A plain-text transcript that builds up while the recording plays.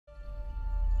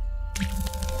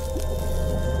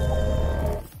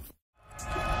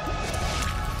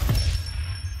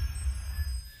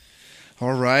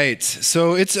All right.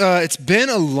 So it's been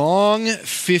a long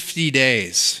 50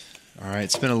 days. All right.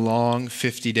 It's been a long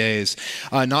 50 days.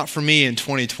 Not for me in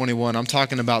 2021. I'm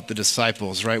talking about the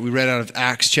disciples, right? We read out of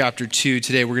Acts chapter 2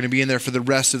 today. We're going to be in there for the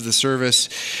rest of the service.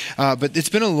 But it's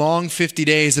been a long 50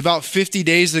 days. About 50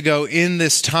 days ago in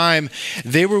this time,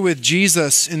 they were with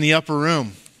Jesus in the upper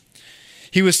room.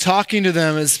 He was talking to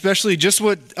them, especially just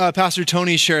what Pastor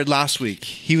Tony shared last week.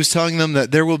 He was telling them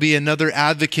that there will be another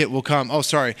advocate will come. Oh,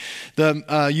 sorry.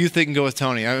 The youth, they can go with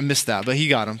Tony. I missed that, but he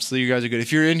got him, so you guys are good.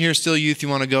 If you're in here still youth, you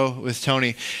want to go with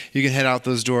Tony, you can head out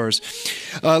those doors.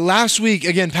 Last week,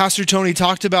 again, Pastor Tony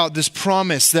talked about this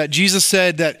promise that Jesus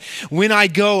said that when I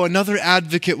go, another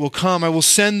advocate will come. I will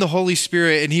send the Holy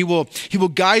Spirit, and he will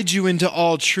guide you into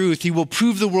all truth. He will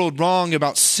prove the world wrong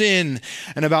about sin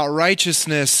and about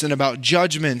righteousness and about judgment.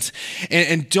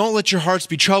 And don't let your hearts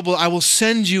be troubled. I will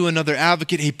send you another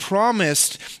advocate. He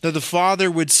promised that the Father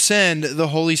would send the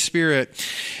Holy Spirit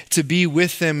to be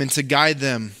with them and to guide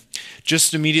them.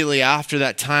 Just immediately after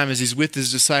that time, as he's with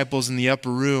his disciples in the upper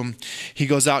room, he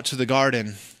goes out to the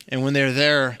garden. And when they're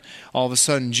there, all of a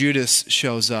sudden Judas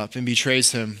shows up and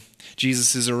betrays him.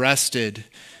 Jesus is arrested.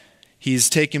 He's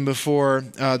taken before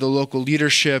the local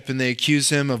leadership, and they accuse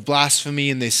him of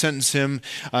blasphemy, and they sentence him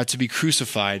to be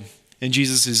crucified. And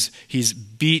Jesus he's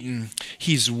beaten,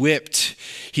 he's whipped,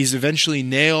 he's eventually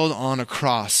nailed on a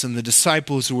cross. And the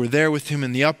disciples who were there with him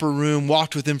in the upper room,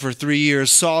 walked with him for 3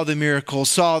 years, saw the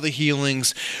miracles, saw the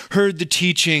healings, heard the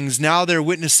teachings. Now they're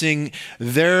witnessing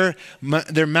their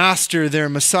master, their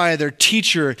Messiah, their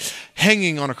teacher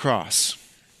hanging on a cross.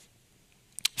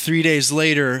 3 days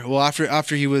later, well,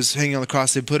 after he was hanging on the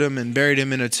cross, they put him and buried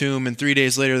him in a tomb. And 3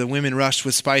 days later, the women rushed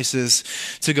with spices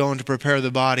to go and to prepare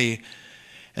the body.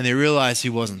 And they realized he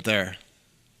wasn't there.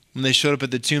 When they showed up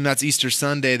at the tomb, that's Easter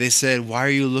Sunday, they said, "Why are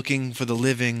you looking for the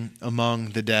living among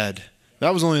the dead?"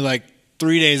 That was only like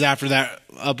 3 days after that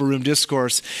upper room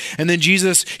discourse. And then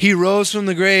Jesus, he rose from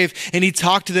the grave and he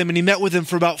talked to them and he met with them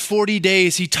for about 40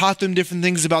 days. He taught them different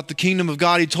things about the kingdom of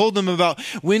God. He told them about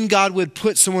when God would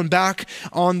put someone back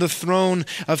on the throne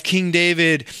of King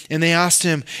David. And they asked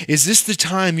him, "Is this the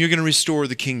time you're going to restore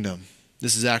the kingdom?"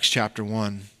 This is Acts chapter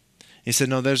 1. He said,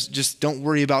 "No, don't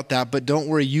worry about that, but don't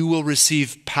worry, you will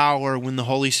receive power when the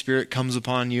Holy Spirit comes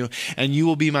upon you, and you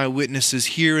will be my witnesses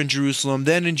here in Jerusalem,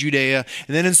 then in Judea,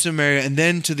 and then in Samaria, and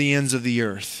then to the ends of the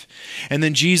earth." And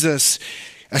then Jesus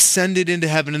ascended into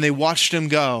heaven, and they watched him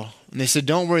go. And they said,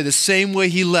 "Don't worry, the same way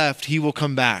he left, he will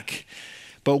come back.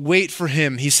 But wait for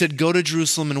him." He said, "Go to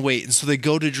Jerusalem and wait." And so they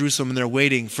go to Jerusalem and they're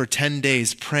waiting for 10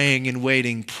 days, praying and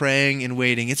waiting, praying and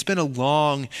waiting. It's been a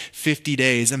long 50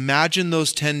 days. Imagine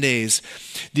those 10 days,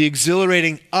 the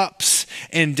exhilarating ups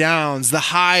and downs,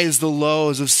 the highs, the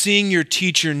lows of seeing your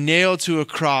teacher nailed to a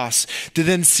cross, to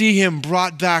then see him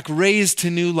brought back, raised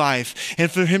to new life, and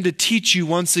for him to teach you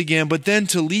once again, but then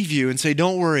to leave you and say,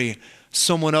 "Don't worry,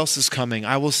 someone else is coming.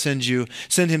 I will send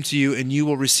him to you, and you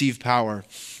will receive power."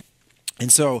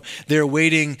 And so they're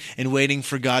waiting and waiting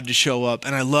for God to show up.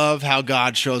 And I love how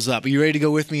God shows up. Are you ready to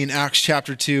go with me in Acts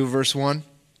chapter 2, verse 1?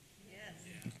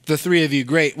 Yes. The three of you,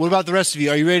 great. What about the rest of you?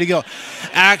 Are you ready to go?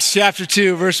 Acts chapter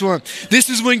 2, verse 1.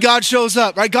 This is when God shows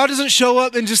up, right? God doesn't show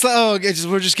up and just like,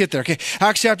 we'll just get there. Okay,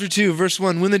 Acts chapter 2, verse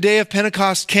 1. When the day of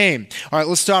Pentecost came. All right,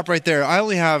 let's stop right there. I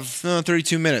only have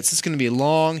 32 minutes. It's going to be a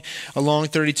long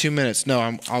 32 minutes. No,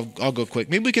 I'll go quick.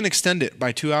 Maybe we can extend it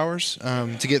by 2 hours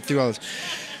to get through all this.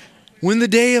 When the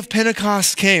day of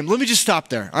Pentecost came, let me just stop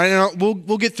there. All right,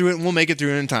 we'll get through it and we'll make it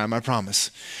through in time, I promise.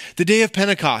 The day of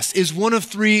Pentecost is one of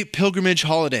 3 pilgrimage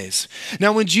holidays.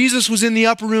 Now, when Jesus was in the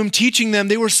upper room teaching them,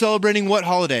 they were celebrating what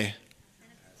holiday?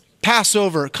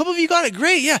 Passover. A couple of you got it.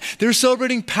 Great. Yeah. They were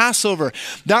celebrating Passover.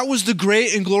 That was the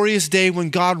great and glorious day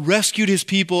when God rescued his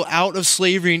people out of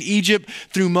slavery in Egypt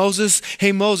through Moses.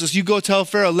 "Hey, Moses, you go tell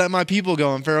Pharaoh, let my people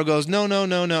go." And Pharaoh goes, no. And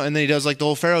then he does like the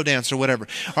whole Pharaoh dance or whatever.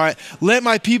 All right, let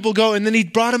my people go. And then he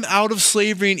brought them out of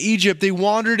slavery in Egypt. They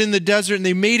wandered in the desert and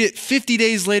they made it 50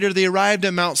 days later. They arrived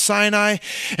at Mount Sinai.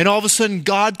 And all of a sudden,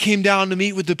 God came down to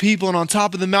meet with the people. And on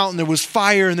top of the mountain, there was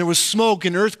fire and there was smoke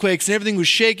and earthquakes and everything was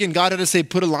shaking. God had to say,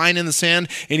 "Put a line in the sand.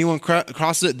 Anyone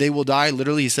crosses it, they will die."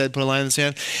 Literally, he said, "Put a line in the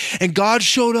sand." And God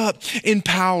showed up in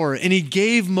power and he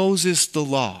gave Moses the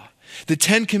law, the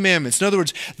 10 commandments. In other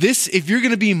words, if you're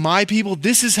going to be my people,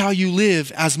 this is how you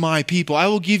live as my people. I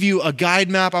will give you a guide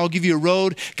map. I will give you a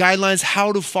road, guidelines,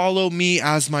 how to follow me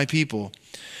as my people.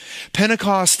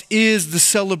 Pentecost is the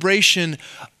celebration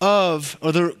of,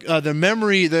 or the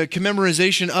memory, the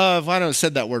commemorization of, I don't know, I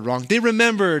said that word wrong. They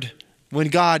remembered when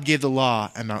God gave the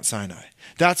law at Mount Sinai.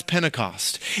 That's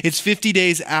Pentecost. It's 50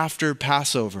 days after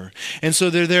Passover. And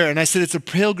so they're there. And I said it's a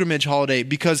pilgrimage holiday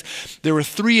because there were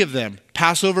 3 of them.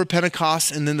 Passover,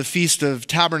 Pentecost, and then the Feast of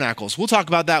Tabernacles. We'll talk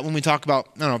about that when we talk about,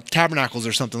 I don't know, tabernacles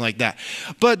or something like that.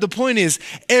 But the point is,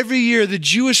 every year the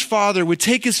Jewish father would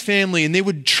take his family and they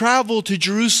would travel to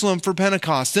Jerusalem for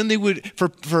Pentecost. Then they would,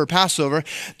 for Passover,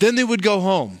 then they would go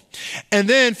home. And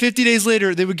then 50 days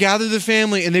later, they would gather the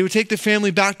family and they would take the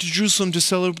family back to Jerusalem to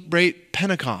celebrate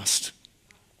Pentecost.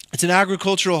 It's an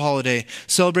agricultural holiday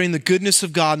celebrating the goodness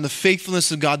of God and the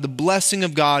faithfulness of God, the blessing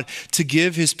of God to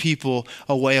give his people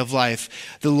a way of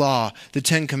life, the law, the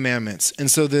 10 commandments.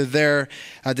 And so they're there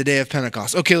at the day of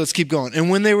Pentecost. Okay, let's keep going. And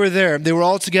when they were there, they were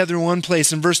all together in one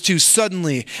place. In verse 2,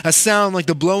 suddenly a sound like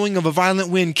the blowing of a violent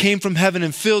wind came from heaven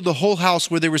and filled the whole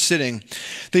house where they were sitting.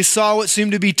 They saw what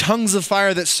seemed to be tongues of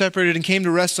fire that separated and came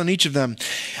to rest on each of them.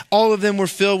 All of them were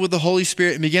filled with the Holy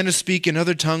Spirit and began to speak in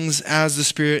other tongues as the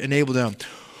Spirit enabled them.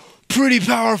 Pretty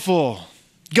powerful.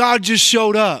 God just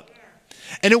showed up.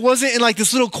 And it wasn't in like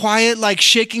this little quiet, like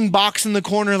shaking box in the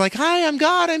corner, like, hi, I'm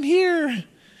God, I'm here.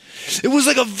 It was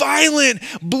like a violent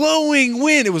blowing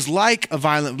wind. It was like a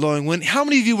violent blowing wind. How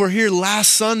many of you were here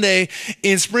last Sunday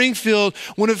in Springfield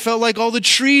when it felt like all the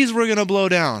trees were going to blow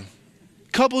down?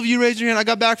 A couple of you raised your hand. I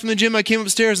got back from the gym. I came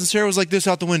upstairs and Sarah was like this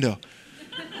out the window.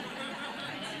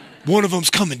 One of them's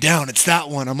coming down. It's that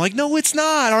one. I'm like, no, it's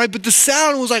not. All right. But the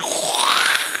sound was like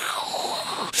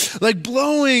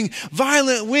blowing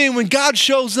violent wind. When God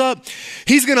shows up,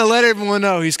 he's going to let everyone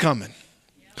know he's coming.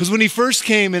 Because when he first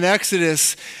came in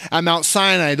Exodus at Mount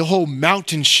Sinai, the whole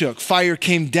mountain shook. Fire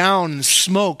came down and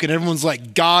smoke, and everyone's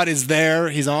like, God is there.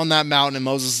 He's on that mountain. And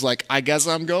Moses is like, I guess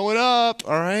I'm going up.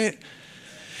 All right.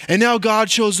 And now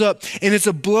God shows up, and it's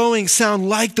a blowing sound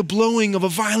like the blowing of a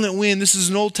violent wind. This is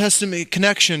an Old Testament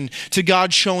connection to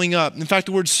God showing up. In fact,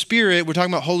 the word spirit, we're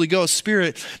talking about Holy Ghost.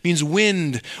 Spirit means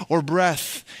wind or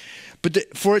breath.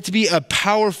 But for it to be a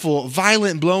powerful,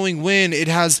 violent blowing wind, it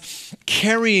has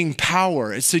carrying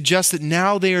power. It suggests that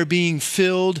now they are being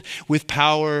filled with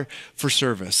power for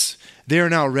service. They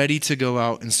are now ready to go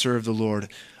out and serve the Lord.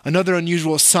 Another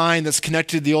unusual sign that's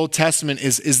connected to the Old Testament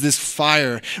is this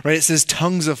fire, right? It says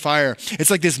tongues of fire. It's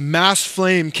like this mass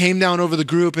flame came down over the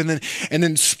group and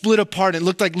then split apart. It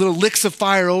looked like little licks of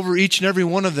fire over each and every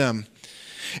one of them.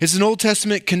 It's an Old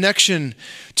Testament connection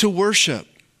to worship.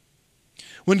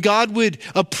 When God would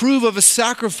approve of a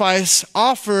sacrifice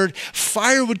offered,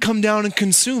 fire would come down and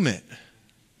consume it.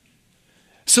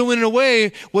 So in a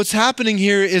way, what's happening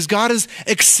here is God is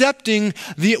accepting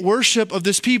the worship of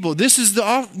this people. This is the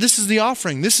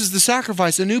offering. This is the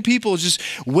sacrifice. A new people is just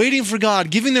waiting for God,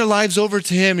 giving their lives over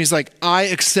to him. He's like, I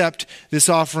accept this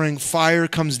offering. Fire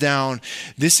comes down.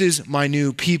 This is my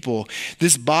new people.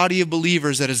 This body of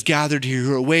believers that is gathered here,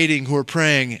 who are waiting, who are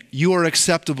praying, you are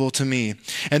acceptable to me.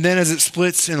 And then as it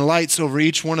splits and lights over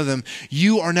each one of them,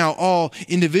 you are now all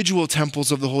individual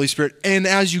temples of the Holy Spirit. And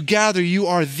as you gather, you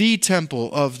are the temple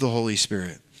of the Holy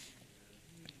Spirit.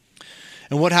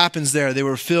 And what happens there? They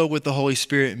were filled with the Holy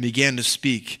Spirit and began to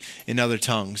speak in other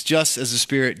tongues, just as the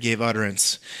Spirit gave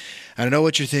utterance. And I know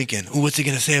what you're thinking. What's he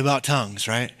going to say about tongues,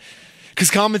 right? Because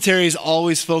commentaries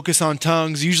always focus on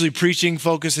tongues. Usually preaching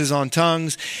focuses on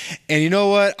tongues. And you know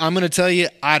what? I'm going to tell you,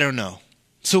 I don't know.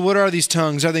 So what are these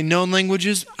tongues? Are they known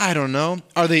languages? I don't know.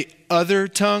 Are they other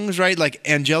tongues, right? Like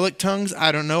angelic tongues?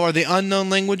 I don't know. Are they unknown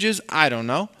languages? I don't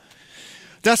know.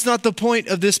 That's not the point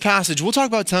of this passage. We'll talk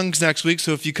about tongues next week.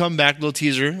 So if you come back, little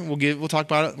teaser, we'll talk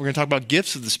about it. We're going to talk about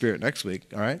gifts of the Spirit next week.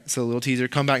 All right. So a little teaser,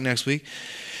 come back next week.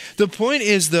 The point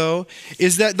is, though,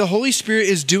 is that the Holy Spirit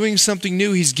is doing something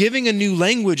new. He's giving a new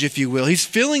language, if you will. He's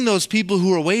filling those people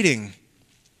who are waiting.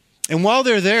 And while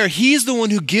they're there, he's the one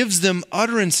who gives them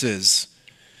utterances.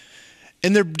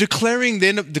 And they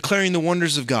end up declaring the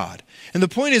wonders of God. And the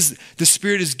point is, the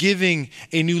Spirit is giving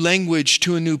a new language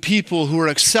to a new people who are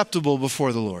acceptable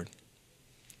before the Lord.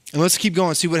 And let's keep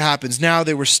going, see what happens. Now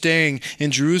they were staying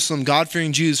in Jerusalem,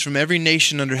 God-fearing Jews from every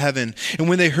nation under heaven. And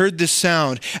when they heard this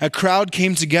sound, a crowd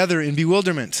came together in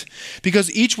bewilderment, because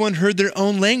each one heard their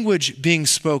own language being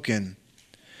spoken.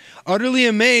 Utterly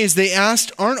amazed, they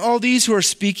asked, aren't all these who are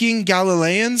speaking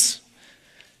Galileans?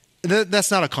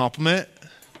 That's not a compliment.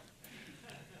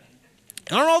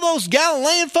 Aren't all those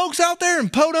Galilean folks out there in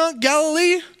Podunk,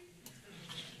 Galilee?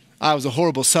 I was a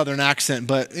horrible southern accent,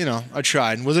 but, I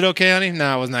tried. Was it okay, honey?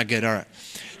 No, it wasn't that good. All right.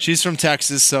 She's from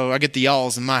Texas, so I get the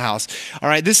y'alls in my house. All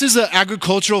right, this is an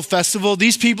agricultural festival.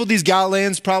 These people, these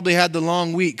Galileans, probably had the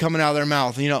long wheat coming out of their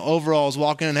mouth. Overalls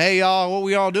walking in. Hey, y'all, what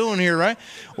we all doing here, right?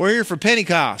 We're here for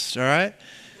Pentecost, all right?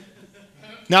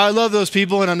 Now, I love those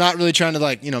people, and I'm not really trying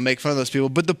to, make fun of those people.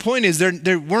 But the point is,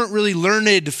 they weren't really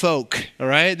learned folk, all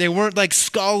right? They weren't like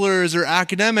scholars or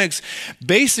academics.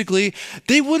 Basically,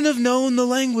 they wouldn't have known the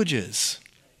languages.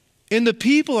 And the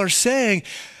people are saying,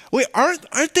 Wait,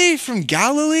 aren't they from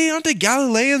Galilee? Aren't they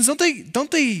Galileans?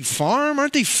 Don't they farm?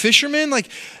 Aren't they fishermen? Like,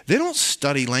 they don't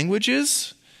study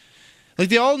languages. Like,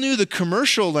 they all knew the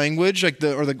commercial language, like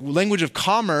the language of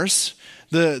commerce,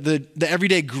 the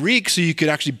everyday Greek, so you could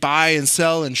actually buy and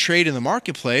sell and trade in the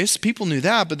marketplace. People knew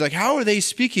that, but like, how are they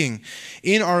speaking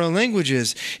in our own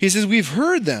languages? He says, we've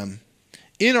heard them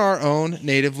in our own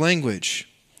native language.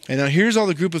 And now here's all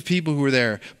the group of people who were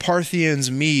there: Parthians,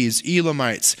 Medes,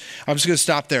 Elamites. I'm just going to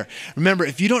stop there. Remember,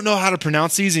 if you don't know how to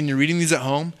pronounce these and you're reading these at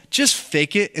home, just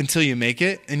fake it until you make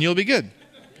it, and you'll be good.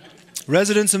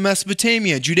 Residents of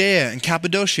Mesopotamia, Judea and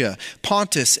Cappadocia,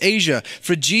 Pontus, Asia,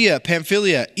 Phrygia,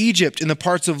 Pamphylia, Egypt, and the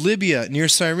parts of Libya near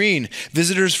Cyrene,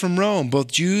 visitors from Rome,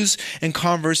 both Jews and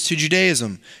converts to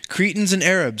Judaism, Cretans and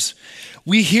Arabs.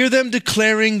 We hear them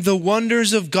declaring the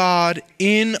wonders of God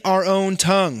in our own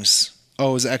tongues.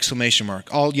 Oh, it was an exclamation mark.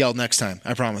 I'll yell next time,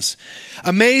 I promise.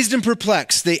 Amazed and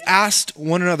perplexed, they asked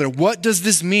one another, what does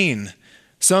this mean?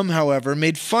 Some, however,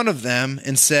 made fun of them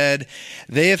and said,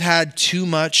 they have had too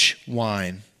much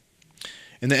wine.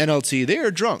 In the NLT, they are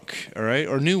drunk, all right,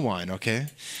 or new wine, okay?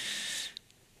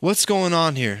 What's going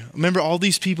on here? Remember, all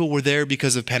these people were there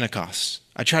because of Pentecost.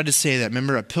 I tried to say that.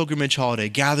 Remember, a pilgrimage holiday.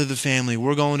 Gather the family.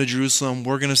 We're going to Jerusalem.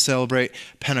 We're going to celebrate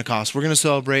Pentecost. We're going to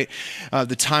celebrate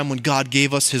the time when God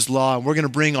gave us his law. And we're going to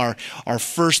bring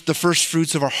the first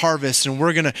fruits of our harvest. And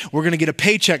we're going to get a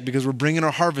paycheck because we're bringing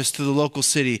our harvest to the local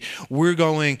city. We're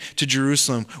going to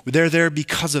Jerusalem. They're there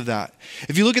because of that.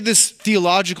 If you look at this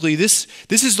theologically, this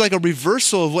is like a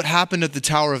reversal of what happened at the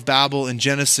Tower of Babel in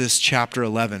Genesis chapter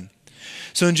 11.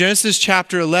 So in Genesis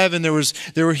chapter 11,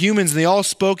 there were humans, and they all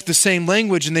spoke the same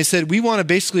language, and they said, we want to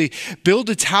basically build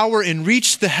a tower and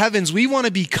reach the heavens. We want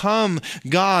to become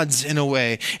gods in a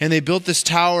way. And they built this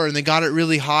tower, and they got it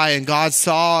really high, and God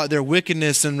saw their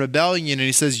wickedness and rebellion, and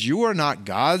he says, you are not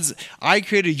gods. I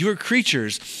created your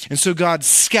creatures. And so God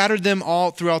scattered them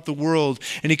all throughout the world,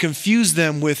 and he confused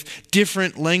them with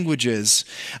different languages.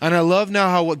 And I love now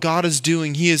how what God is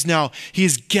doing, he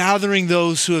is gathering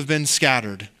those who have been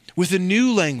scattered with a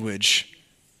new language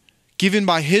given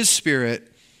by his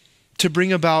Spirit to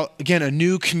bring about, again, a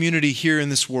new community here in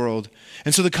this world.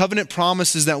 And so the covenant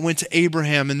promises that went to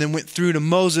Abraham and then went through to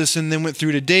Moses and then went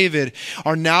through to David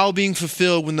are now being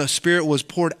fulfilled when the Spirit was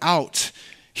poured out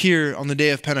here on the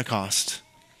day of Pentecost.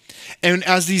 And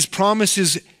as these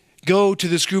promises go to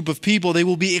this group of people, they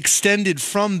will be extended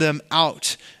from them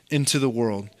out into the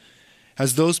world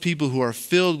as those people who are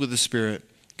filled with the Spirit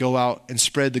go out and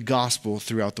spread the gospel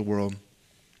throughout the world.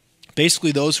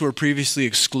 Basically, those who were previously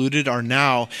excluded are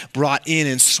now brought in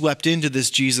and swept into this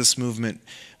Jesus movement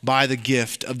by the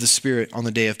gift of the Spirit on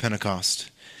the day of Pentecost.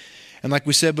 And like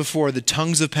we said before, the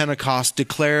tongues of Pentecost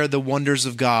declare the wonders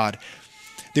of God.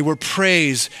 They were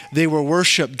praise, they were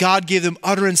worship. God gave them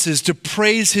utterances to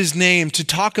praise his name, to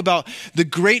talk about the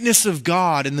greatness of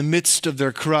God in the midst of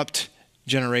their corrupt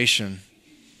generation.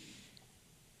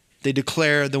 They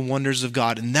declare the wonders of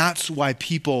God, and that's why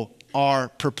people are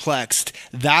perplexed.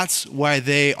 That's why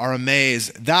they are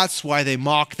amazed. That's why they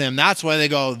mock them. That's why they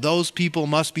go, those people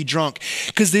must be drunk,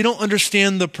 because they don't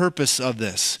understand the purpose of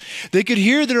this. They could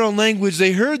hear their own language.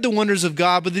 They heard the wonders of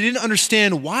God, but they didn't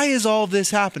understand, why is all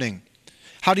this happening?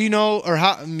 How do you know, or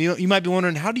how you might be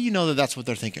wondering, how do you know that that's what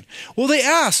they're thinking? Well, they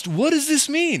asked, what does this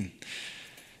mean?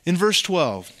 In verse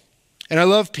 12, and I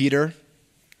love Peter.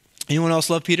 Anyone else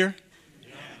love Peter?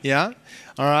 Yeah?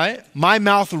 All right. My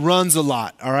mouth runs a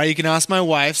lot. All right. You can ask my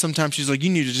wife. Sometimes she's like, you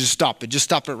need to just stop it. Just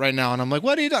stop it right now. And I'm like,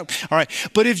 what are you doing? All right.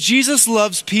 But if Jesus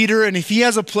loves Peter and if he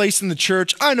has a place in the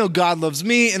church, I know God loves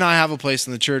me and I have a place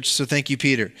in the church. So thank you,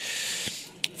 Peter.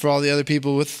 For all the other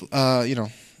people with,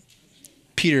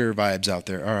 Peter vibes out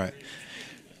there. All right.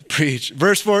 Preach.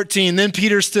 Verse 14, then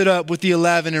Peter stood up with the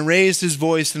 11 and raised his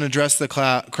voice and addressed the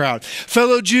crowd.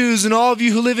 Fellow Jews and all of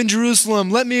you who live in Jerusalem,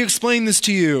 let me explain this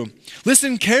to you.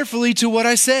 Listen carefully to what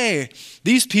I say.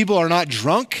 These people are not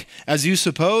drunk, as you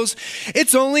suppose.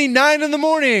 It's only 9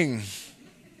 a.m.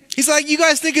 He's like, you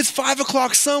guys think it's 5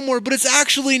 o'clock somewhere, but it's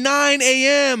actually 9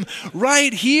 a.m.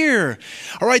 right here.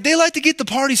 All right, they like to get the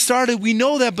party started. We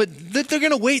know that, but they're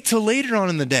going to wait till later on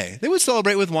in the day. They would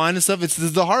celebrate with wine and stuff. It's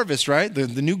the harvest, right?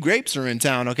 The new grapes are in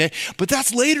town, okay? But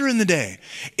that's later in the day.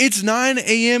 It's 9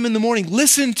 a.m. in the morning.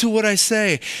 Listen to what I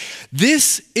say.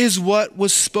 This is what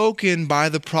was spoken by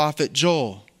the prophet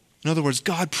Joel. In other words,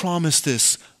 God promised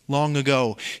this long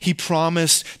ago. He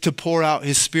promised to pour out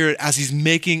his Spirit as he's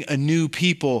making a new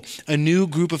people, a new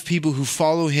group of people who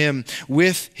follow him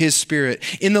with his Spirit.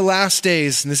 In the last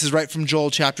days, and this is right from Joel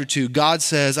chapter 2, God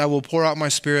says, I will pour out my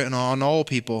Spirit on all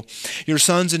people. Your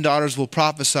sons and daughters will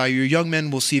prophesy. Your young men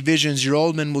will see visions. Your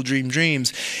old men will dream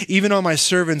dreams. Even on my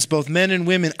servants, both men and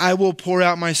women, I will pour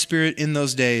out my Spirit in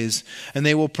those days, and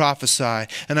they will prophesy.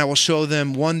 And I will show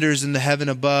them wonders in the heaven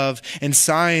above and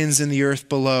signs in the earth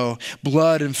below,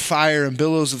 blood and fire and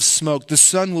billows of smoke. The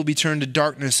sun will be turned to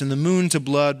darkness and the moon to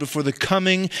blood before the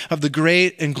coming of the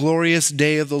great and glorious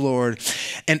day of the Lord.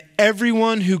 And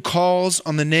everyone who calls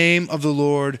on the name of the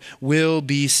Lord will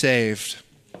be saved.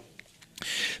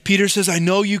 Peter says, I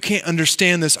know you can't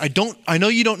understand this. I know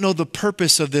you don't know the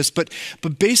purpose of this, but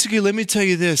basically let me tell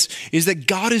you this, is that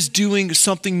God is doing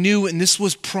something new, and this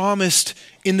was promised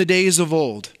in the days of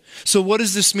old. So what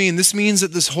does this mean? This means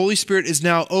that this Holy Spirit is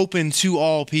now open to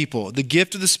all people. The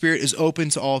gift of the Spirit is open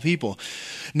to all people.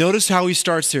 Notice how he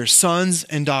starts here. Sons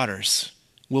and daughters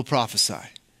will prophesy.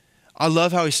 I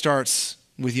love how he starts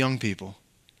with young people.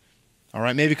 All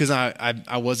right, maybe because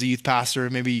I was a youth pastor.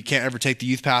 Maybe you can't ever take the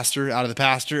youth pastor out of the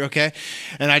pastor, okay?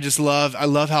 And I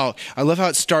love how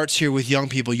it starts here with young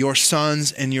people. Your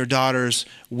sons and your daughters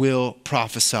will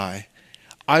prophesy.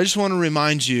 I just want to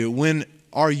remind you, when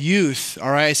our youth,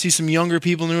 all right, I see some younger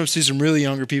people in the room, I see some really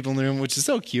younger people in the room, which is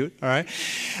so cute, all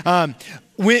right?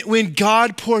 When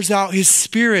God pours out his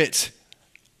Spirit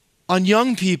on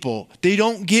young people, they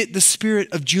don't get the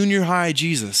spirit of junior high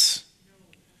Jesus,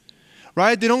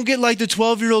 right? They don't get like the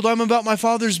 12-year-old, I'm about my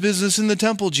Father's business in the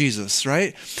temple Jesus,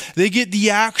 right? They get the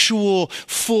actual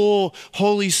full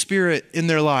Holy Spirit in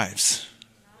their lives.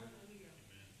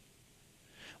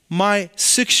 My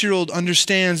 6-year-old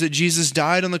understands that Jesus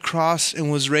died on the cross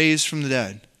and was raised from the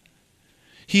dead.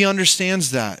 He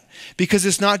understands that because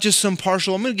it's not just some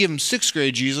partial, I'm going to give him 6th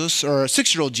grade Jesus or a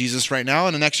 6-year-old Jesus right now,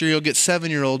 and the next year he'll get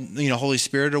 7-year-old, Holy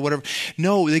Spirit or whatever.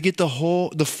 No, they get the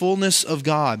fullness of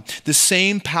God. The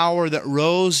same power that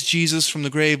rose Jesus from the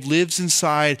grave lives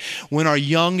inside when our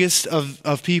youngest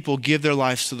of people give their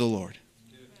lives to the Lord.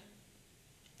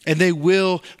 And they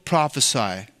will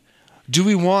prophesy. Do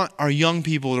we want our young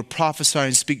people to prophesy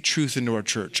and speak truth into our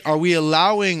church? Are we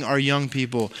allowing our young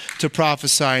people to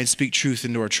prophesy and speak truth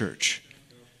into our church?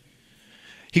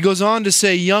 He goes on to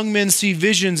say, young men see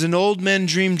visions and old men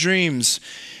dream dreams.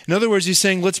 In other words, he's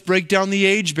saying, let's break down the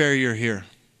age barrier here.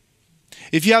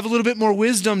 If you have a little bit more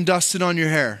wisdom dusted on your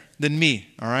hair than me,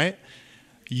 all right,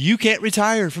 you can't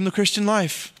retire from the Christian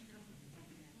life.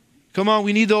 Come on,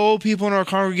 we need the old people in our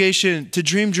congregation to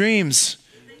dream dreams.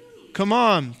 Come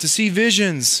on, to see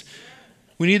visions.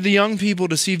 We need the young people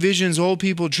to see visions, old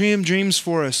people dream dreams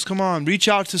for us. Come on, reach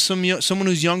out to someone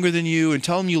who's younger than you and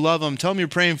tell them you love them. Tell them you're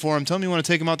praying for them. Tell them you want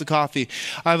to take them out to coffee.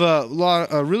 I have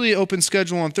a really open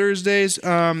schedule on Thursdays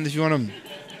if you want to.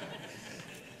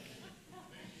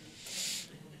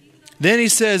 Then he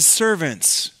says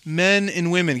servants, men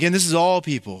and women. Again, this is all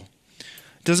people.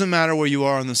 It doesn't matter where you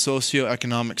are on the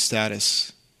socioeconomic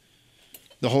status.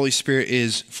 The Holy Spirit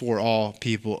is for all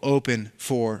people, open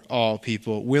for all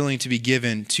people, willing to be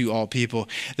given to all people.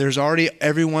 There's already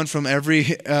everyone from every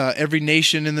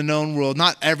nation in the known world,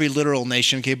 not every literal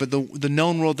nation, okay, but the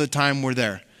known world at the time were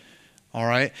there. All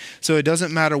right? So it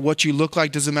doesn't matter what you look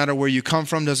like, doesn't matter where you come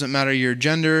from, doesn't matter your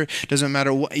gender, doesn't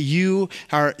matter what you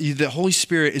are. The Holy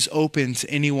Spirit is open to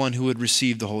anyone who would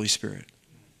receive the Holy Spirit.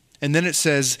 And then it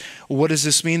says, what does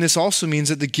this mean? This also means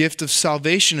that the gift of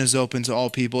salvation is open to all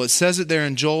people. It says it there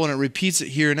in Joel, and it repeats it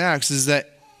here in Acts, is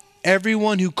that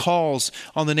everyone who calls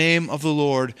on the name of the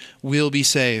Lord will be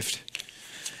saved.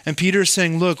 And Peter is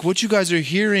saying, look, what you guys are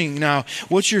hearing now,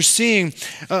 what you're seeing,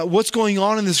 what's going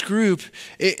on in this group,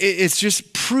 it's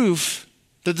just proof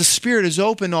that the Spirit is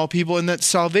open to all people and that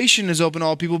salvation is open to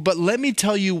all people. But let me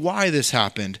tell you why this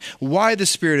happened, why the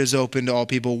Spirit is open to all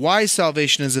people, why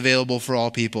salvation is available for all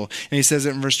people. And he says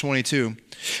it in verse 22.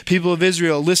 People of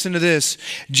Israel, listen to this.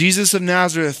 Jesus of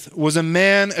Nazareth was a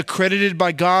man accredited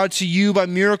by God to you by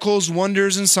miracles,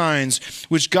 wonders, and signs,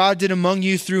 which God did among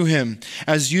you through him,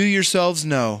 as you yourselves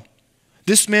know.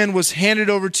 This man was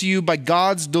handed over to you by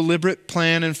God's deliberate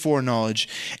plan and foreknowledge,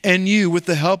 and you, with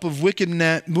the help of wicked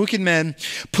men,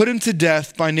 put him to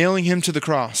death by nailing him to the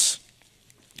cross.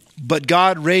 But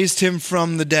God raised him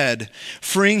from the dead,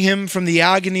 freeing him from the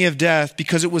agony of death,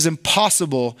 because it was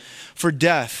impossible for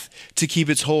death to keep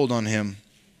its hold on him.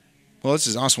 Well, I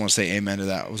just want to say amen to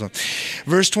that.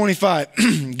 Verse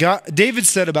 25, David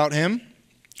said about him,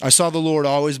 I saw the Lord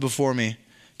always before me.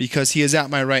 Because he is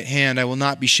at my right hand, I will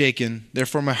not be shaken.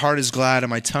 Therefore my heart is glad and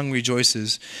my tongue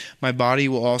rejoices. My body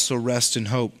will also rest in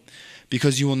hope,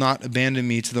 because you will not abandon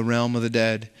me to the realm of the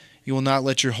dead. You will not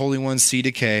let your Holy One see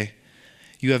decay.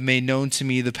 You have made known to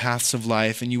me the paths of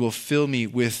life, and you will fill me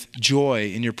with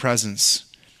joy in your presence.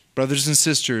 Brothers and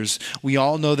sisters, we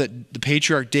all know that the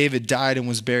patriarch David died and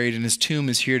was buried, and his tomb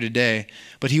is here today.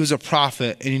 But he was a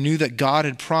prophet, and he knew that God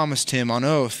had promised him on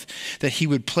oath that he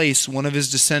would place one of his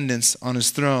descendants on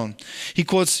his throne. He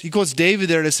quotes David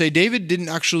there to say David didn't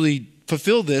actually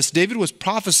fulfill this. David was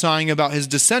prophesying about his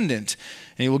descendant,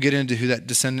 and we'll get into who that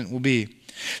descendant will be.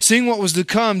 Seeing what was to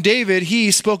come, David,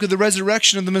 he spoke of the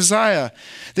resurrection of the Messiah,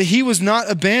 that he was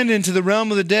not abandoned to the realm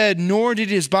of the dead, nor did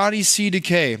his body see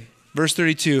decay. Verse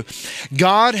 32,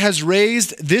 God has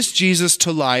raised this Jesus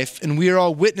to life, and we are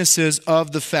all witnesses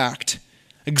of the fact.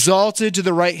 Exalted to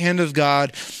the right hand of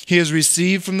God, he has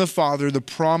received from the Father the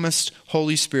promised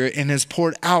Holy Spirit and has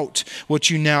poured out what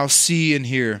you now see and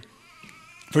hear.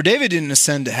 For David didn't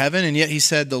ascend to heaven, and yet he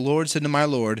said, the Lord said to my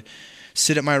Lord,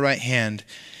 sit at my right hand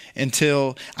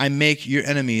until I make your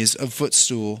enemies a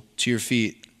footstool to your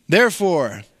feet.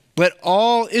 Therefore, let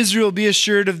all Israel be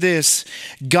assured of this.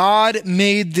 God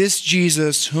made this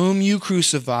Jesus, whom you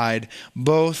crucified,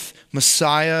 both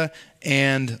Messiah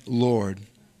and Lord.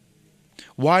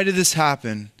 Why did this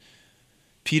happen?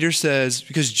 Peter says,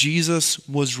 because Jesus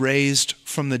was raised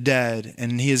from the dead,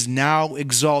 and he is now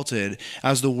exalted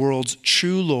as the world's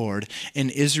true Lord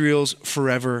and Israel's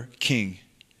forever King.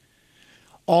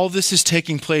 All this is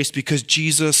taking place because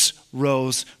Jesus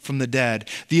rose from the dead.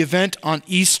 The event on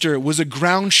Easter was a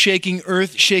ground-shaking,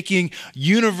 earth-shaking,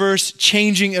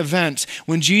 universe-changing event.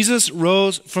 When Jesus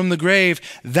rose from the grave,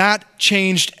 that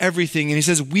changed everything. And he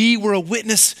says, we were a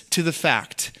witness to the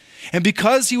fact. And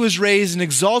because he was raised and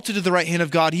exalted to the right hand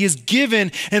of God, he has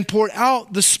given and poured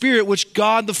out the Spirit which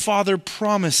God the Father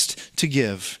promised to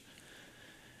give.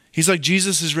 He's like,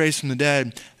 Jesus is raised from the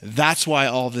dead. That's why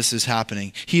all this is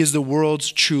happening. He is the world's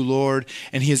true Lord,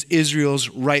 and he is Israel's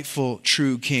rightful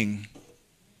true King.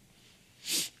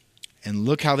 And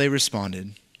look how they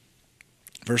responded.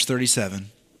 Verse 37,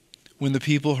 when the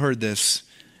people heard this,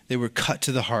 they were cut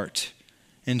to the heart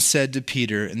and said to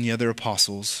Peter and the other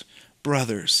apostles,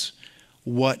 brothers,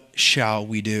 what shall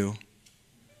we do?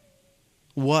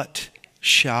 What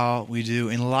shall we do?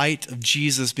 In light of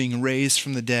Jesus being raised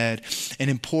from the dead and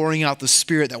in pouring out the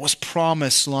Spirit that was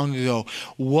promised long ago,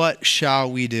 what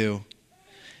shall we do?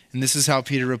 And this is how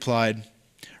Peter replied,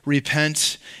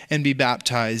 repent and be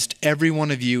baptized, every one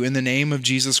of you, in the name of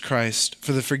Jesus Christ,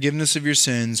 for the forgiveness of your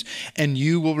sins, and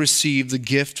you will receive the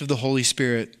gift of the Holy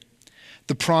Spirit.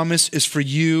 The promise is for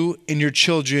you and your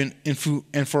children and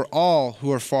for all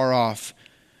who are far off,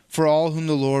 for all whom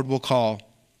the Lord will call.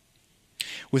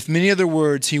 With many other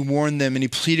words, he warned them and he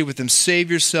pleaded with them,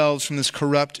 save yourselves from this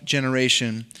corrupt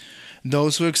generation.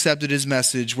 Those who accepted his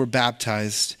message were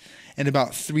baptized, and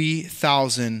about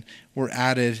 3,000 were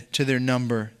added to their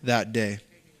number that day.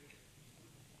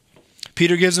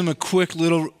 Peter gives them a quick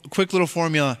little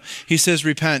formula. He says,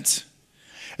 repent.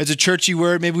 It's a churchy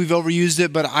word. Maybe we've overused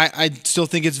it, but I still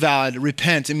think it's valid.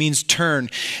 Repent. It means turn.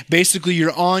 Basically,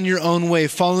 you're on your own way,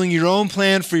 following your own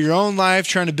plan for your own life,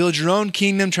 trying to build your own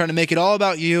kingdom, trying to make it all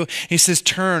about you. And he says,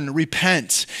 turn,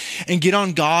 repent, and get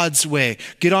on God's way.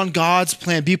 Get on God's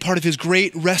plan. Be part of his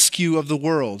great rescue of the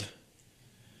world.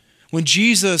 When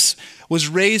Jesus was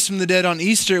raised from the dead on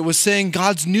Easter, it was saying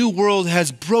God's new world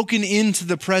has broken into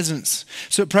the present.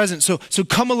 So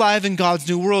come alive in God's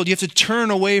new world. You have to turn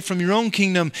away from your own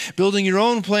kingdom, building your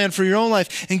own plan for your own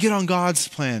life, and get on God's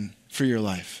plan for your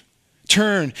life.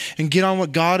 Turn and get on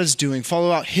what God is doing.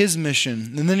 Follow out his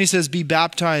mission. And then he says, be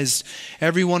baptized,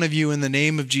 every one of you, in the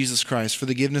name of Jesus Christ for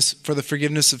the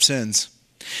forgiveness of sins.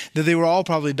 That they were all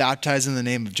probably baptized in the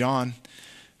name of John.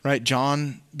 Right?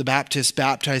 John the Baptist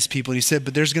baptized people. And he said,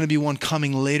 but there's going to be one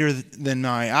coming later than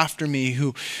I, after me,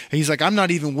 who he's like, I'm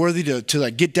not even worthy to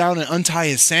like get down and untie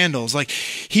his sandals. Like,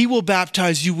 he will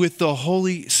baptize you with the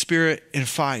Holy Spirit and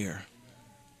fire.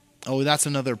 Oh, that's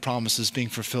another promise that's being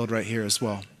fulfilled right here as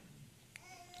well.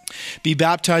 Be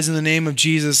baptized in the name of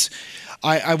Jesus.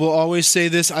 I will always say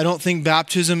this. I don't think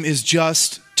baptism is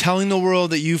just telling the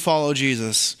world that you follow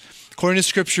Jesus. According to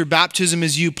Scripture, baptism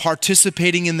is you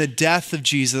participating in the death of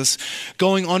Jesus,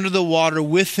 going under the water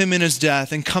with him in his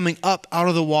death, and coming up out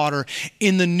of the water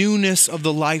in the newness of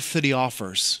the life that he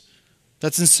offers.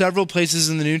 That's in several places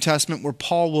in the New Testament where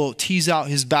Paul will tease out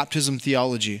his baptism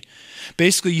theology.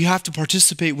 Basically, you have to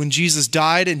participate when Jesus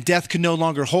died and death could no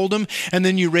longer hold him, and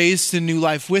then you raised to new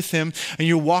life with him, and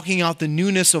you're walking out the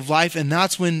newness of life, and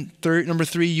that's when, number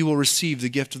 3, you will receive the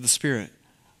gift of the Spirit.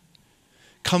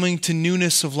 Coming to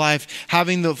newness of life,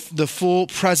 having the full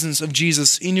presence of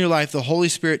Jesus in your life, the Holy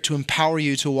Spirit to empower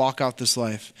you to walk out this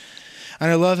life.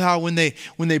 And I love how when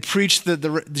they preach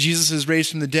that Jesus is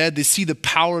raised from the dead, they see the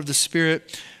power of the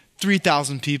Spirit.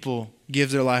 3,000 people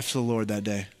give their life to the Lord that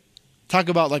day. Talk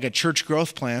about like a church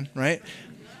growth plan, right?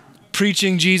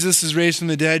 Preaching Jesus is raised from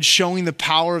the dead, showing the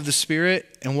power of the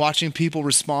Spirit, and watching people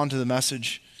respond to the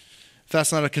message. If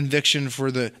that's not a conviction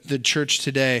for the church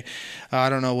today, I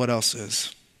don't know what else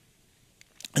is.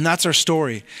 And that's our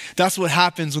story. That's what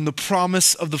happens when the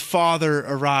promise of the Father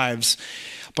arrives.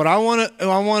 But I want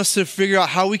us to figure out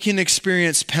how we can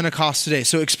experience Pentecost today.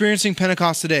 So experiencing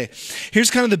Pentecost today. Here's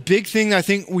kind of the big thing I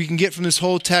think we can get from this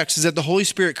whole text is that the Holy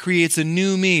Spirit creates a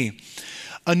new me,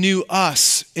 a new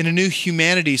us, and a new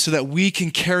humanity so that we can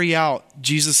carry out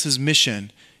Jesus'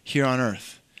 mission here on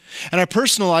earth. And I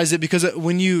personalize it because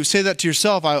when you say that to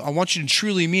yourself, I want you to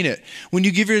truly mean it. When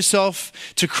you give yourself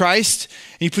to Christ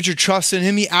and you put your trust in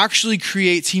him, he actually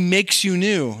creates, he makes you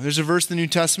new. There's a verse in the New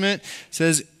Testament that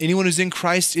says, anyone who's in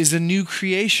Christ is a new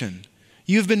creation.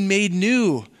 You have been made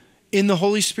new in the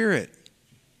Holy Spirit.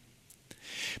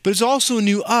 But it's also a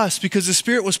new us because the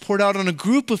Spirit was poured out on a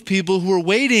group of people who were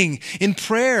waiting in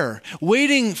prayer,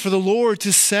 waiting for the Lord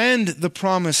to send the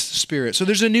promised Spirit. So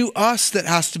there's a new us that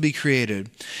has to be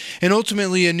created. And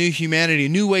ultimately a new humanity, a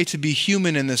new way to be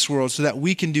human in this world so that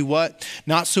we can do what?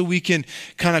 Not so we can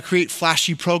kind of create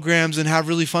flashy programs and have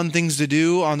really fun things to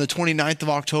do on the 29th of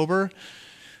October.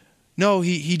 No,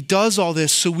 he does all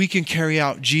this so we can carry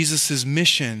out Jesus'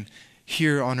 mission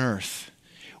here on earth.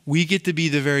 We get to be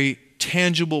the very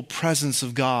tangible presence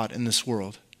of God in this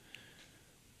world.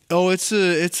 Oh, it's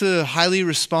a highly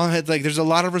like there's a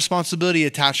lot of responsibility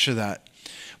attached to that.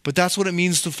 But that's what it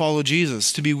means to follow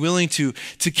Jesus, to be willing to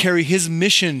carry his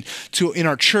mission in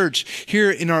our church,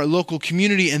 here in our local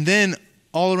community, and then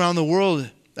all around the world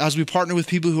as we partner with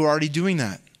people who are already doing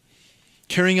that.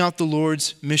 Carrying out the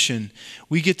Lord's mission.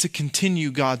 We get to continue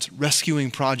God's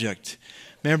rescuing project.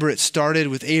 Remember, it started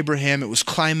with Abraham. It was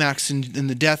climaxed in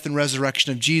the death and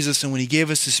resurrection of Jesus. And when he gave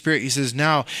us the Spirit, he says,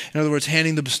 now, in other words,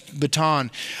 handing the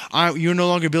baton, you're no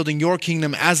longer building your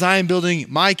kingdom. As I am building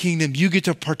my kingdom, you get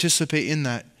to participate in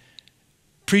that.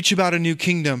 Preach about a new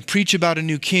kingdom. Preach about a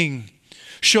new king.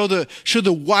 Show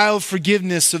the wild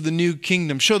forgiveness of the new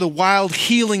kingdom. Show the wild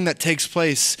healing that takes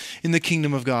place in the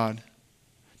kingdom of God.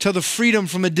 Tell the freedom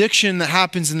from addiction that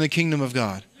happens in the kingdom of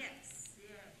God.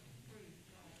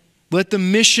 Let the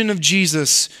mission of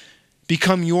Jesus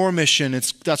become your mission.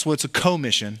 That's what it's a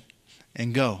co-mission.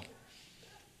 And go.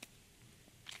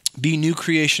 Be new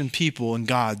creation people in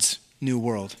God's new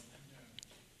world.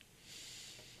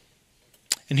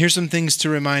 And here's some things to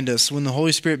remind us. When the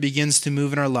Holy Spirit begins to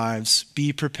move in our lives,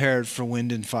 be prepared for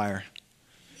wind and fire.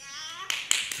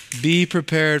 Be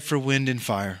prepared for wind and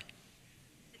fire.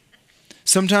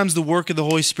 Sometimes the work of the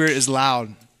Holy Spirit is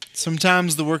loud.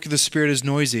 Sometimes the work of the Spirit is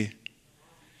noisy.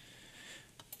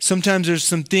 Sometimes there's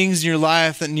some things in your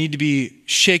life that need to be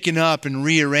shaken up and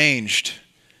rearranged.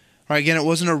 Right? Again, it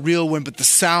wasn't a real wind, but the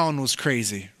sound was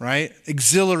crazy, right?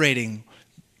 Exhilarating,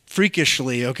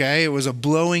 freakishly, okay? It was a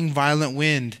blowing, violent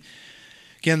wind.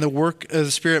 Again, the work of the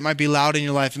Spirit might be loud in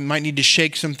your life. It might need to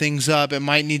shake some things up. It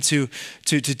might need to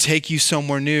take you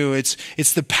somewhere new.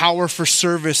 It's the power for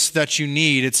service that you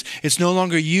need. It's no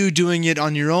longer you doing it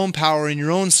on your own power and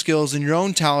your own skills and your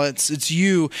own talents. It's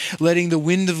you letting the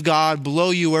wind of God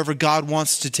blow you wherever God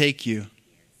wants to take you.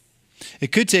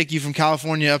 It could take you from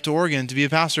California up to Oregon to be a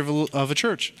pastor of a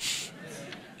church.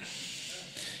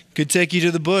 Could take you to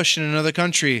the bush in another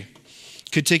country.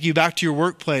 Could take you back to your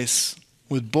workplace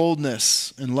with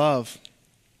boldness and love.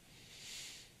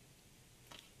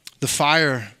 The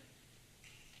fire,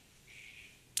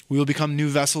 we will become new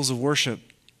vessels of worship.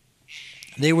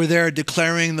 They were there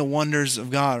declaring the wonders of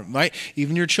God, right?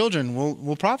 Even your children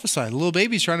will prophesy. The little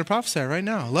baby's trying to prophesy right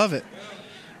now. Love it.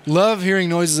 Love hearing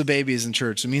noises of babies in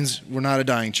church. It means we're not a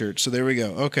dying church. So there we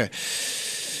go. Okay.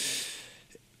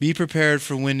 Be prepared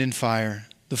for wind and fire.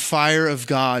 The fire of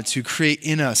God to create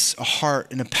in us a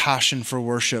heart and a passion for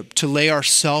worship, to lay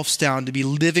ourselves down, to be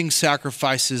living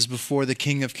sacrifices before the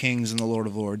King of Kings and the Lord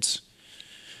of Lords.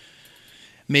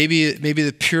 Maybe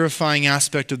the purifying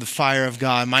aspect of the fire of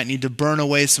God might need to burn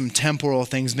away some temporal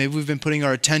things. Maybe we've been putting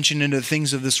our attention into the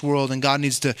things of this world, and God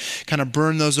needs to kind of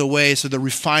burn those away so the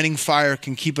refining fire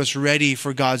can keep us ready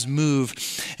for God's move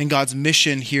and God's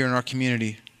mission here in our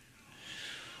community.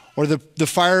 Or the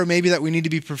fire maybe that we need to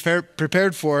be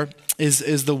prepared for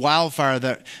is the wildfire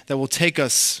that will take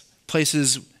us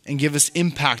places and give us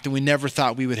impact that we never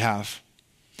thought we would have.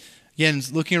 Again,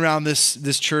 looking around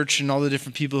this church and all the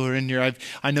different people who are in here,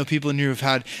 I know people in here who've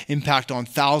had impact on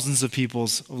thousands of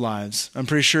people's lives. I'm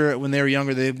pretty sure when they were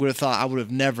younger, they would have thought, I would have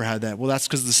never had that. Well, that's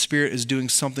because the Spirit is doing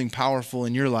something powerful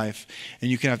in your life, and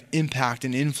you can have impact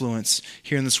and influence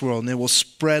here in this world, and it will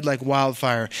spread like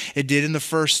wildfire. It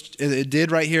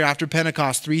did right here after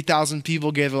Pentecost. 3,000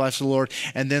 people gave their lives to the Lord,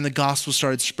 and then the gospel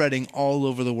started spreading all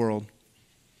over the world.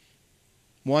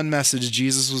 One message,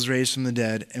 Jesus was raised from the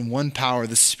dead, and one power,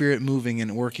 the Spirit moving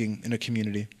and working in a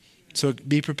community. So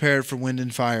be prepared for wind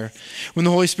and fire. When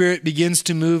the Holy Spirit begins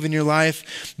to move in your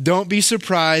life, don't be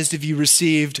surprised if you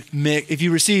receive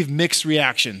mixed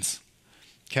reactions.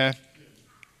 Okay?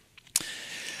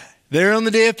 There on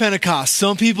the day of Pentecost,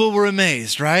 some people were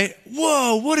amazed, right?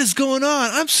 Whoa, what is going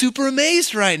on? I'm super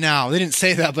amazed right now. They didn't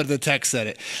say that, but the text said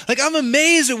it. Like, I'm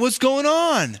amazed at what's going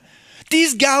on.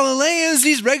 These Galileans,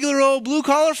 these regular old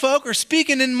blue-collar folk are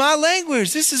speaking in my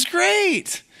language. This is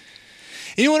great.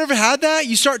 Anyone ever had that?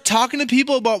 You start talking to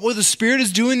people about what the Spirit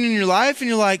is doing in your life, and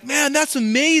you're like, man, that's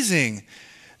amazing.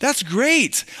 That's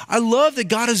great. I love that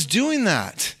God is doing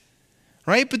that.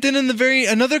 Right? But then in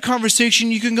another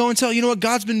conversation, you can go and tell, you know what,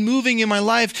 God's been moving in my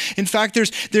life. In fact,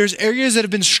 there's areas that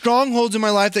have been strongholds in my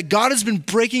life that God has been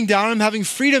breaking down. I'm having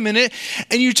freedom in it.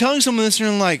 And you're telling someone this, and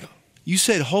you're like, you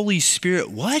said Holy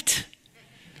Spirit, what?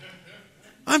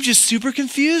 I'm just super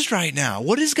confused right now.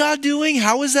 What is God doing?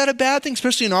 How is that a bad thing?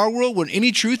 Especially in our world where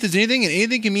any truth is anything and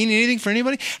anything can mean anything for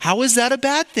anybody. How is that a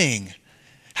bad thing?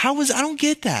 I don't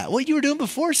get that. What you were doing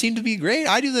before seemed to be great.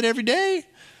 I do that every day.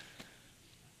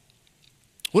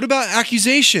 What about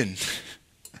accusation?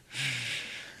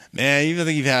 Man, you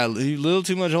think you've had a little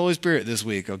too much Holy Spirit this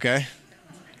week, okay?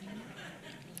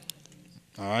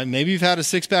 All right, maybe you've had a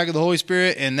six-pack of the Holy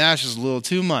Spirit, and that's just a little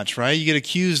too much, right? You get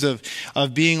accused of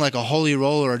being like a holy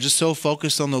roller or just so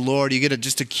focused on the Lord. You get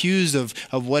just accused of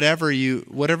whatever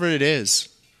it is.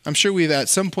 I'm sure we've, at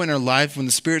some point in our life, when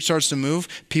the Spirit starts to move,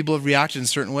 people have reacted in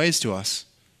certain ways to us.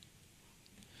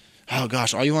 Oh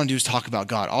gosh, all you want to do is talk about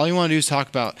God. All you want to do is talk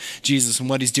about Jesus and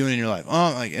what He's doing in your life.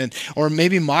 Or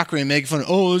maybe mockery and making fun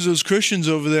of, there's those Christians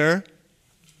over there,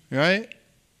 right?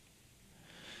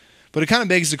 But it kind of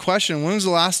begs the question, when was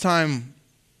the last time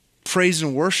praise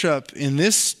and worship in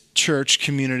this church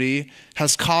community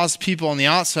has caused people on the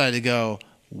outside to go,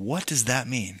 what does that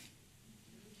mean?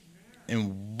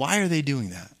 And why are they doing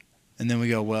that? And then we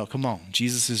go, well, come on,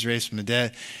 Jesus is raised from the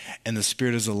dead and the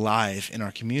Spirit is alive in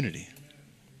our community.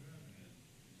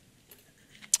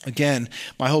 Again,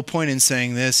 my whole point in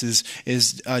saying this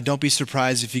is don't be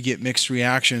surprised if you get mixed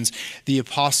reactions. The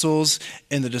apostles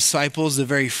and the disciples, the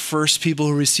very first people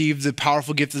who received the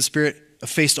powerful gift of the Spirit,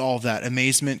 faced all of that: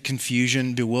 amazement,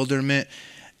 confusion, bewilderment,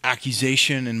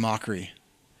 accusation, and mockery.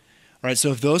 All right,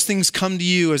 so if those things come to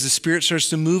you as the Spirit starts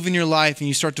to move in your life and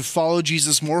you start to follow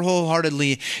Jesus more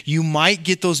wholeheartedly, you might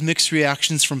get those mixed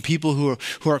reactions from people who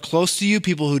are close to you,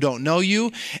 people who don't know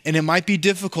you, and it might be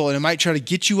difficult and it might try to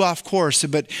get you off course.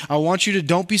 But I want you to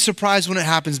don't be surprised when it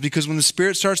happens, because when the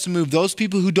Spirit starts to move, those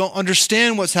people who don't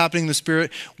understand what's happening in the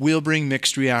Spirit will bring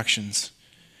mixed reactions.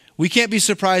 We can't be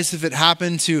surprised if it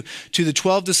happened to the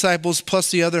 12 disciples plus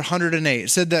the other 108.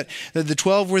 It said that the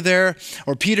 12 were there,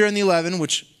 or Peter and the 11,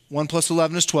 which 1 plus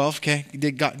 11 is 12. Okay,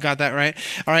 got that right.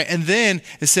 All right, and then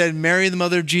it said Mary, the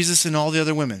mother of Jesus, and all the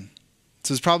other women.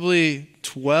 So it's probably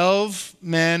 12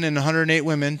 men and 108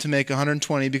 women to make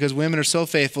 120, because women are so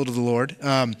faithful to the Lord.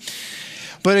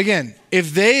 But again,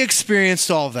 if they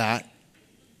experienced all that,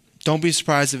 don't be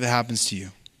surprised if it happens to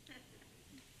you.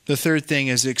 The third thing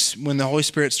is when the Holy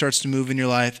Spirit starts to move in your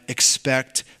life,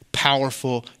 expect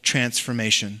powerful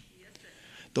transformation.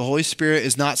 The Holy Spirit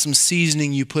is not some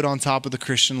seasoning you put on top of the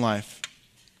Christian life.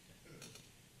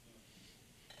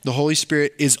 The Holy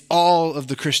Spirit is all of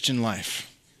the Christian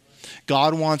life.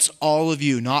 God wants all of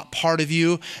you, not part of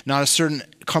you, not a certain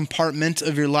compartment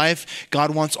of your life.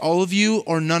 God wants all of you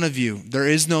or none of you. There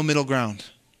is no middle ground.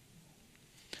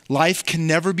 Life can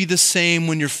never be the same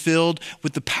when you're filled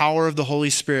with the power of the Holy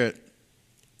Spirit.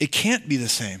 It can't be the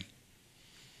same.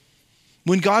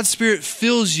 When God's Spirit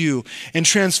fills you and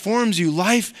transforms you,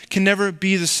 life can never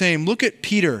be the same. Look at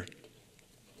Peter.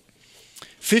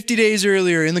 50 days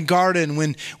earlier in the garden,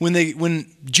 when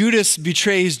Judas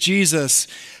betrays Jesus,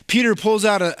 Peter pulls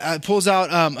out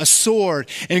a sword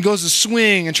and goes to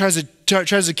swing and tries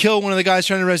to kill one of the guys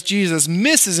trying to arrest Jesus,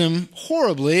 misses him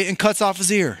horribly and cuts off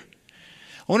his ear.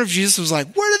 I wonder if Jesus was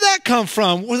like, where did that come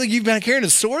from? What, like, you've been carrying a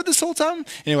sword this whole time?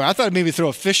 Anyway, I thought I'd maybe throw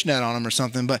a fishnet on him or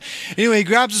something. But anyway, he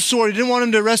grabs the sword. He didn't want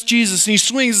him to arrest Jesus, and he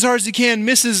swings as hard as he can,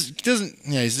 misses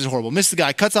the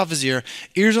guy, cuts off his ear,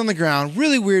 ears on the ground.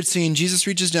 Really weird scene. Jesus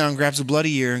reaches down, grabs a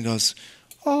bloody ear, and goes,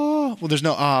 oh, well, there's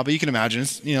no but you can imagine.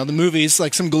 It's, the movies,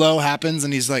 like some glow happens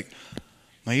and he's like,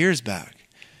 my ear's back.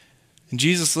 And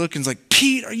Jesus looks and is like,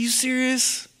 Pete, are you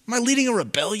serious? Am I leading a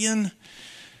rebellion?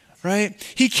 Right?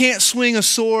 He can't swing a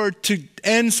sword to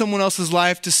end someone else's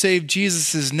life to save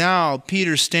Jesus's. Now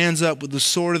Peter stands up with the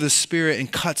sword of the Spirit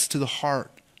and cuts to the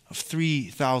heart of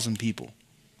 3,000 people.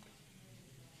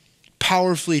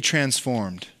 Powerfully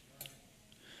transformed.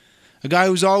 A guy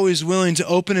who's always willing to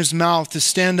open his mouth to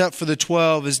stand up for the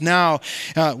 12 is now,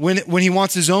 when he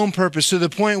wants his own purpose, to the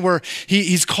point where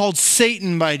he's called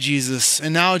Satan by Jesus.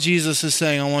 And now Jesus is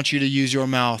saying, I want you to use your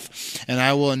mouth, and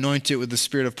I will anoint it with the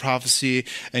spirit of prophecy,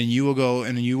 and you will go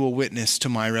and you will witness to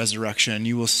my resurrection, and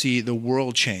you will see the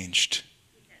world changed.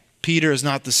 Peter is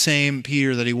not the same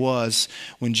Peter that he was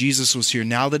when Jesus was here.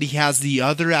 Now that he has the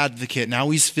other advocate, now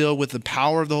he's filled with the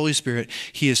power of the Holy Spirit,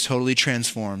 he is totally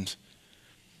transformed.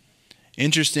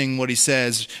 Interesting what he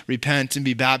says, repent and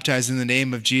be baptized in the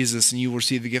name of Jesus and you will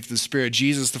receive the gift of the Spirit.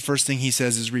 Jesus, the first thing he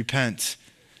says is repent.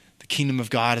 The kingdom of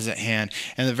God is at hand.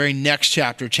 And the very next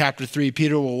chapter, chapter 3,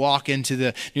 Peter will walk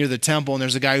into near the temple, and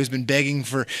there's a guy who's been begging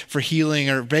for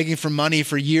healing or begging for money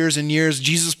for years and years.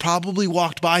 Jesus probably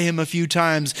walked by him a few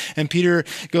times, and Peter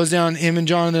goes down, him and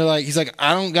John, and he's like,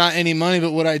 I don't got any money,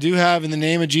 but what I do have in the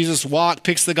name of Jesus,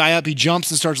 picks the guy up, he jumps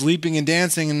and starts leaping and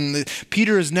dancing, and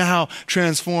Peter is now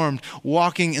transformed,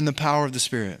 walking in the power of the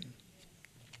Spirit.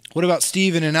 What about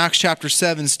Stephen in Acts chapter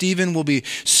 7? Stephen will be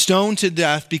stoned to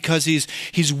death because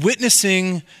he's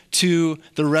witnessing to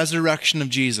the resurrection of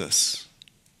Jesus.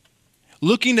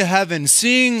 Looking to heaven,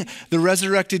 seeing the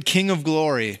resurrected King of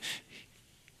glory.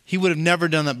 He would have never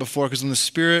done that before, because when the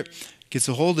Spirit gets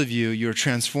a hold of you, you're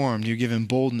transformed. You're given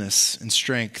boldness and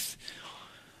strength.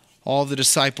 All the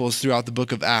disciples throughout the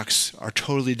book of Acts are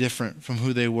totally different from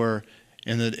who they were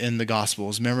in the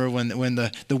Gospels. Remember when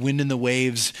the wind and the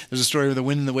waves, there's a story where the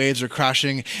wind and the waves are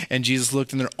crashing and Jesus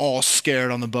looked and they're all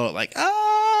scared on the boat, like,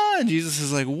 and Jesus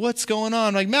is like, what's going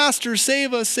on? Like, Master,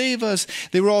 save us, save us.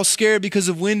 They were all scared because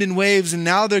of wind and waves, and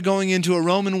now they're going into a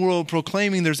Roman world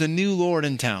proclaiming there's a new Lord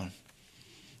in town.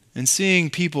 And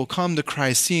seeing people come to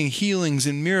Christ, seeing healings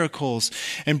and miracles,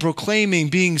 and proclaiming,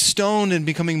 being stoned and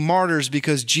becoming martyrs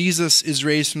because Jesus is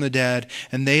raised from the dead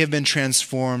and they have been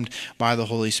transformed by the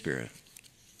Holy Spirit.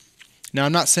 Now,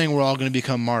 I'm not saying we're all going to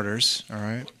become martyrs, all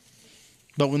right?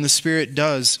 But when the Spirit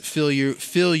does fill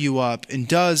you up and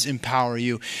does empower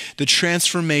you, the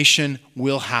transformation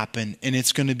will happen, and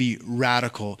it's going to be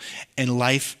radical, and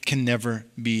life can never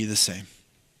be the same.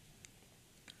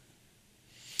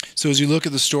 So as you look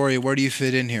at the story, where do you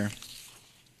fit in here?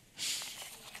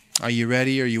 Are you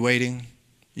ready? Are you waiting?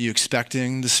 Are you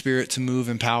expecting the Spirit to move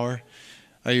in power?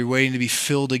 Are you waiting to be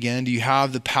filled again? Do you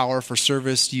have the power for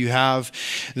service? Do you have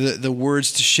the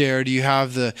words to share? Do you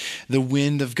have the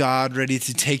wind of God ready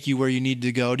to take you where you need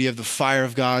to go? Do you have the fire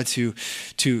of God to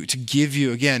give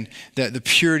you, again, the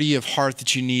purity of heart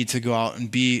that you need to go out and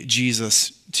be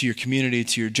Jesus to your community,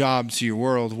 to your job, to your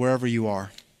world, wherever you are?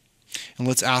 And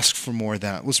let's ask for more of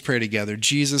that. Let's pray together.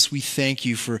 Jesus, we thank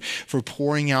you for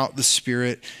pouring out the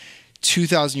Spirit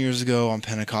 2,000 years ago on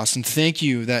Pentecost. And thank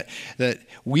you that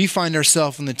we find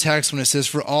ourselves in the text when it says,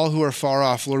 for all who are far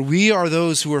off. Lord, we are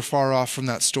those who are far off from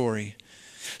that story.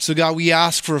 So God, we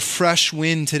ask for a fresh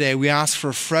wind today. We ask for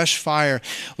a fresh fire.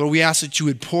 Lord, we ask that you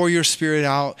would pour your Spirit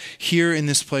out here in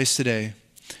this place today.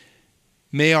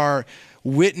 May our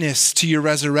witness to your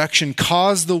resurrection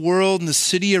cause the world and the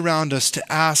city around us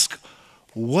to ask,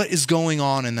 what is going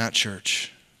on in that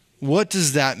church? What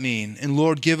does that mean? And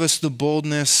Lord, give us the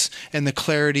boldness and the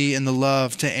clarity and the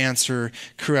love to answer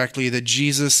correctly that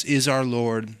Jesus is our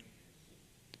Lord.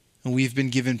 And we've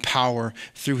been given power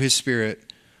through his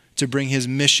Spirit to bring his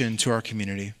mission to our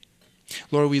community.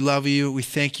 Lord, we love you. We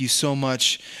thank you so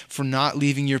much for not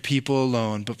leaving your people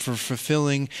alone, but for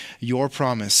fulfilling your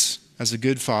promise as a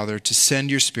good Father to send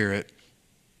your Spirit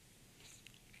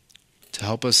to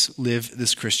help us live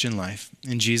this Christian life.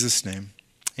 In Jesus' name,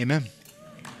 amen.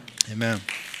 Amen.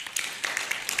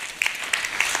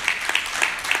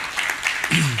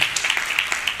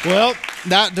 Well,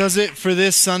 that does it for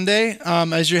this Sunday.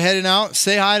 As you're heading out,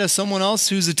 say hi to someone else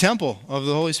who's a temple of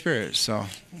the Holy Spirit. So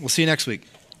we'll see you next week.